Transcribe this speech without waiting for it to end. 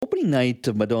opening night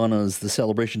of Madonna's The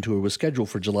Celebration Tour was scheduled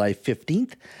for July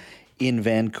 15th in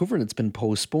Vancouver, and it's been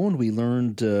postponed. We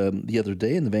learned the other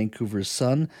day in the Vancouver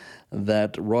Sun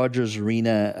that Rogers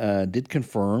Arena did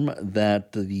confirm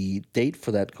that the date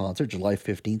for that concert, July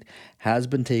 15th, has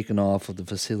been taken off of the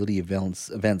facility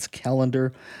events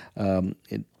calendar. From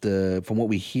what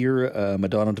we hear,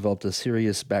 Madonna developed a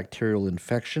serious bacterial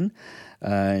infection,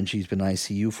 and she's been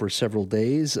ICU for several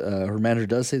days. Her manager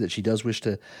does say that she does wish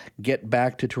to get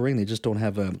back to touring. They just don't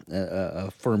have a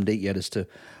firm date yet as to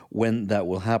when that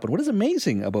will happen. What is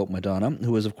amazing about Madonna,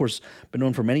 who has, of course, been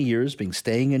known for many years,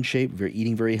 staying in shape,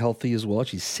 eating very healthy as well.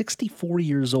 She's 64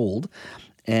 years old,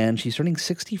 and she's turning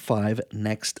 65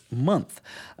 next month.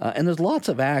 And there's lots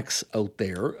of acts out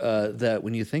there that,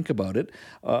 when you think about it,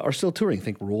 are still touring.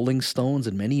 Think Rolling Stones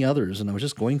and many others. And I was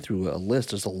just going through a list.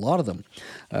 There's a lot of them.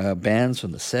 Bands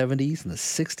from the 70s and the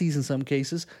 60s in some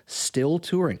cases, still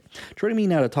touring. Joining me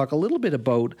now to talk a little bit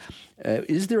about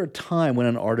is there a time when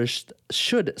an artist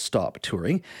should stop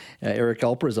touring? Eric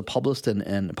Alper is a publicist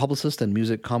and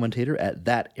music commentator at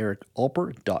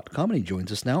thatericalper.com, and he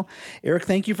joins us now. Eric,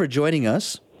 thank you for joining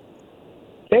us.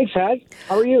 Thanks, Had.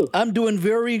 How are you? I'm doing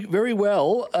very, very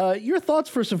well. Your thoughts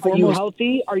first and foremost. Are you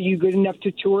healthy? Are you good enough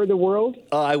to tour the world?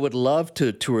 I would love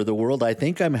to tour the world. I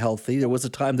think I'm healthy. There was a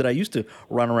time that I used to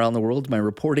run around the world in my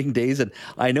reporting days, and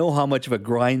I know how much of a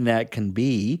grind that can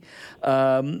be.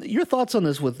 Your thoughts on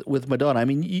this with Madonna? I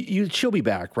mean, she'll be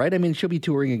back, right? I mean, she'll be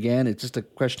touring again. It's just a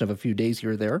question of a few days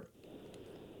here or there.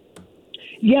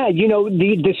 Yeah,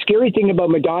 the scary thing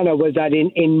about Madonna was that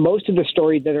in most of the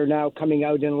stories that are now coming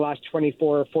out in the last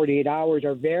 24 or 48 hours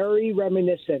are very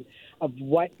reminiscent of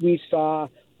what we saw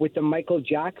with the Michael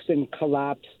Jackson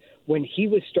collapse when he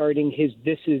was starting his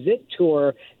This Is It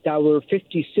tour that were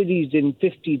 50 cities in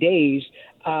 50 days.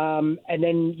 And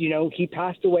then, he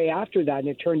passed away after that. And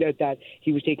it turned out that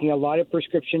he was taking a lot of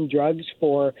prescription drugs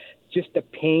for just the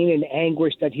pain and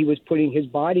anguish that he was putting his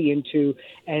body into.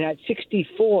 And at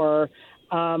 64,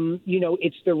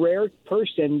 it's the rare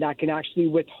person that can actually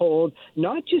withhold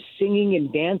not just singing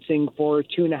and dancing for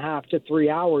 2.5 to 3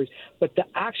 hours, but the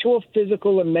actual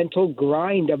physical and mental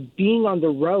grind of being on the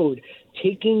road,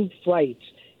 taking flights,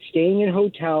 staying in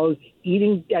hotels,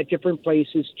 eating at different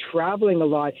places, traveling a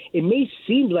lot. It may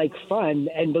seem like fun,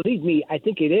 and believe me, I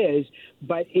think it is,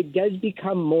 but it does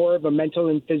become more of a mental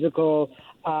and physical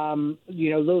a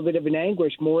little bit of an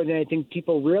anguish more than I think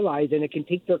people realize, and it can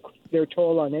take their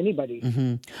toll on anybody.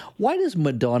 Mm-hmm. Why does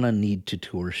Madonna need to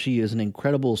tour? She is an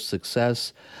incredible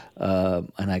success, an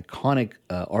iconic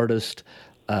artist.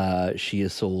 She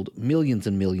has sold millions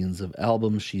and millions of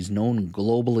albums. She's known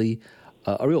globally,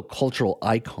 a real cultural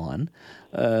icon.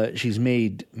 She's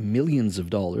made millions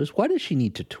of dollars. Why does she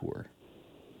need to tour?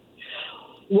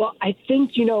 Well, I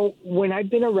think, when I've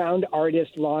been around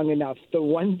artists long enough, the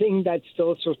one thing that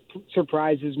still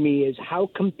surprises me is how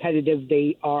competitive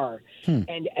they are.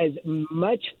 And as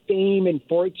much fame and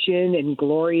fortune and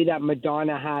glory that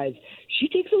Madonna has, she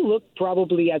takes a look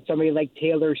probably at somebody like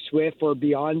Taylor Swift or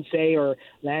Beyonce or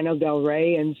Lana Del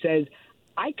Rey and says,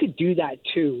 I could do that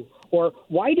too. Or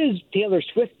why does Taylor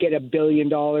Swift get $1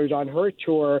 billion on her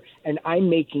tour and I'm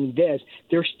making this?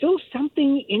 There's still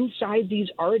something inside these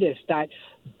artists that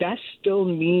best still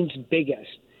means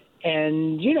biggest.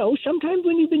 And, sometimes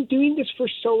when you've been doing this for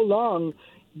so long,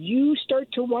 you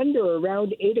start to wonder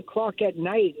around 8 o'clock at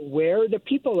night where the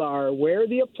people are, where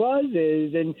the applause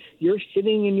is, and you're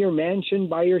sitting in your mansion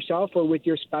by yourself or with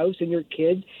your spouse and your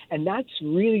kids, and that's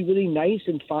really, really nice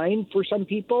and fine for some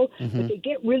people, but they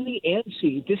get really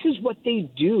antsy. This is what they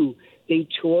do. They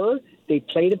tour, they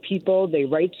play to people, they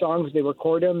write songs, they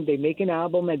record them, they make an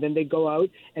album, and then they go out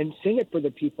and sing it for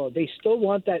the people. They still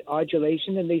want that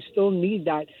adulation, and they still need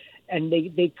that, and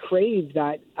they crave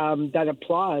that that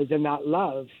applause and that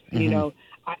love.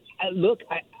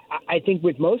 I think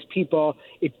with most people,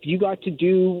 if you got to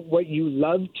do what you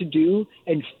love to do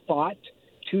and fought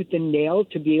tooth and nail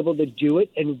to be able to do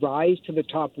it and rise to the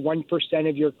top 1%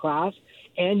 of your class,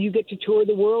 and you get to tour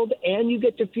the world, and you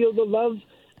get to feel the love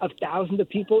of thousands of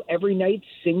people every night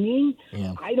singing,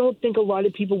 I don't think a lot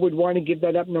of people would want to give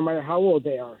that up no matter how old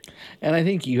they are. And I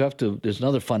think there's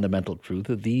another fundamental truth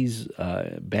that these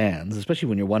bands, especially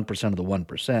when you're 1% of the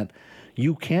 1%,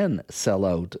 you can sell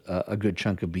out a good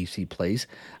chunk of BC Place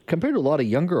compared to a lot of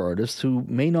younger artists who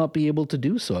may not be able to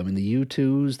do so. I mean, the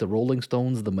U2s, the Rolling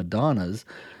Stones, the Madonnas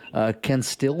can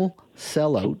still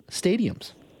sell out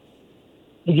stadiums.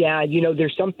 Yeah,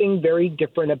 there's something very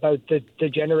different about the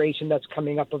generation that's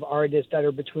coming up of artists that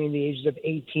are between the ages of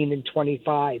 18 and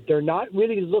 25. They're not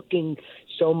really looking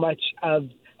so much of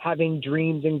having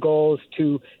dreams and goals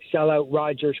to sell out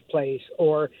Rogers Place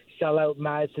or sell out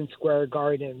Madison Square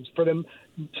Gardens. For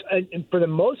the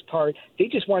most part, they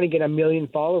just want to get 1 million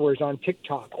followers on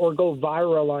TikTok or go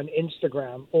viral on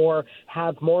Instagram or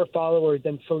have more followers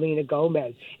than Selena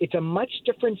Gomez. It's a much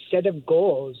different set of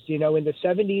goals. You know, in the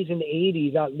 70s and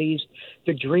 80s, at least,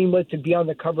 the dream was to be on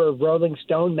the cover of Rolling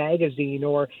Stone magazine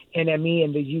or NME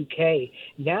in the UK.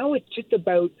 Now it's just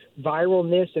about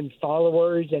viralness and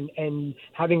followers and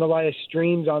having a lot of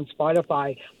streams on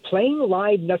Spotify. Playing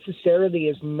live necessarily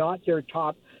is not their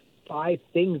top 5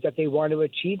 things that they want to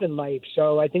achieve in life.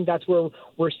 So I think that's where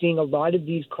we're seeing a lot of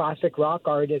these classic rock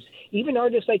artists, even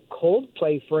artists like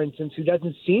Coldplay, for instance, who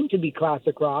doesn't seem to be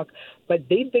classic rock, but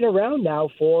they've been around now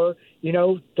for,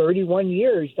 31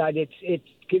 years, that it's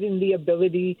given the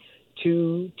ability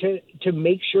to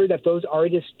make sure that those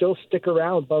artists still stick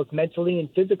around, both mentally and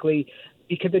physically,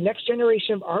 because the next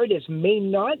generation of artists may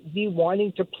not be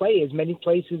wanting to play as many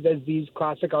places as these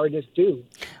classic artists do.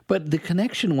 But the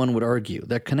connection, one would argue,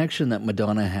 that connection that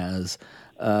Madonna has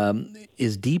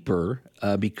is deeper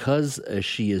because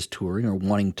she is touring or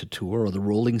wanting to tour, or the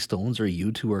Rolling Stones or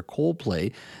U2 or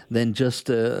Coldplay, than just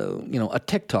a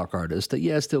TikTok artist that,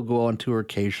 yes, they'll go on tour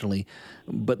occasionally,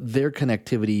 but their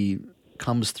connectivity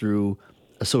comes through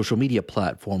a social media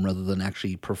platform rather than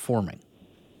actually performing.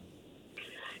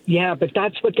 Yeah, but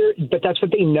that's what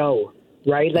they know,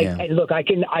 right? Like, yeah. Look, I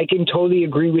can totally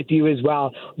agree with you as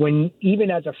well.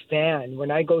 Even as a fan, when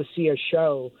I go see a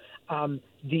show,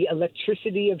 the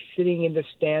electricity of sitting in the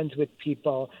stands with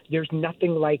people, there's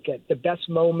nothing like it. The best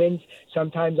moments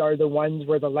sometimes are the ones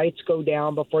where the lights go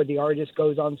down before the artist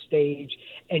goes on stage,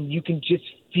 and you can just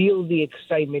feel the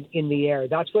excitement in the air.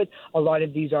 That's what a lot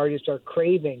of these artists are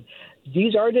craving.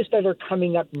 These artists that are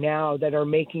coming up now that are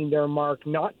making their mark,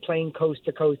 not playing coast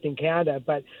to coast in Canada,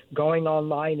 but going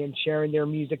online and sharing their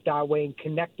music that way and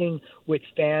connecting with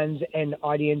fans and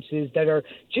audiences that are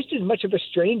just as much of a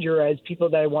stranger as people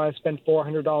that want to spend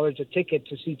 $400 a ticket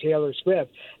to see Taylor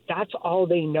Swift. That's all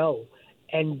they know.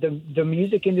 And the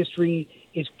music industry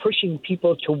is pushing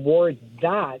people toward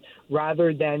that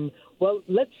rather than, well,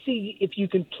 let's see if you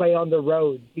can play on the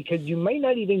road, because you might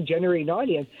not even generate an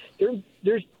audience.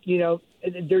 There's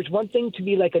one thing to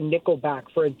be like a Nickelback,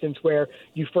 for instance, where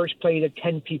you first play to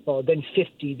 10 people, then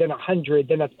 50, then 100,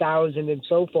 then 1,000, and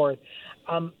so forth.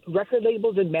 Record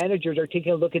labels and managers are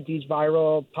taking a look at these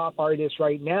viral pop artists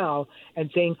right now and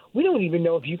saying, we don't even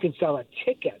know if you can sell a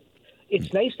ticket.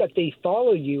 It's nice that they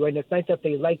follow you and it's nice that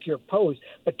they like your post,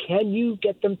 but can you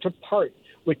get them to part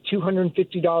with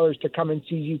 $250 to come and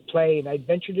see you play? And I'd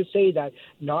venture to say that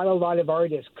not a lot of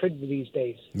artists could these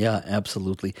days. Yeah,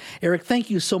 absolutely. Eric, thank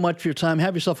you so much for your time.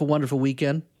 Have yourself a wonderful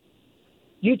weekend.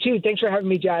 You too. Thanks for having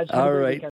me, Jazz. All right.